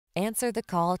Answer the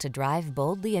call to drive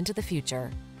boldly into the future.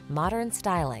 Modern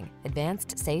styling,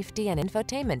 advanced safety and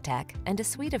infotainment tech, and a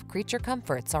suite of creature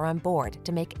comforts are on board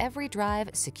to make every drive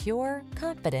secure,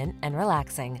 confident, and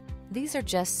relaxing. These are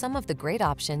just some of the great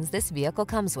options this vehicle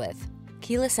comes with: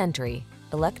 keyless entry,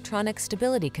 electronic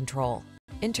stability control,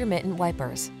 intermittent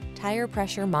wipers, tire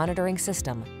pressure monitoring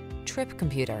system, trip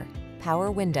computer,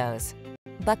 power windows,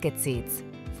 bucket seats,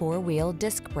 four-wheel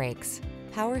disc brakes,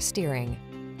 power steering.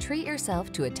 Treat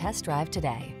yourself to a test drive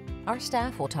today. Our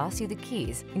staff will toss you the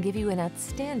keys and give you an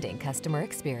outstanding customer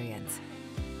experience.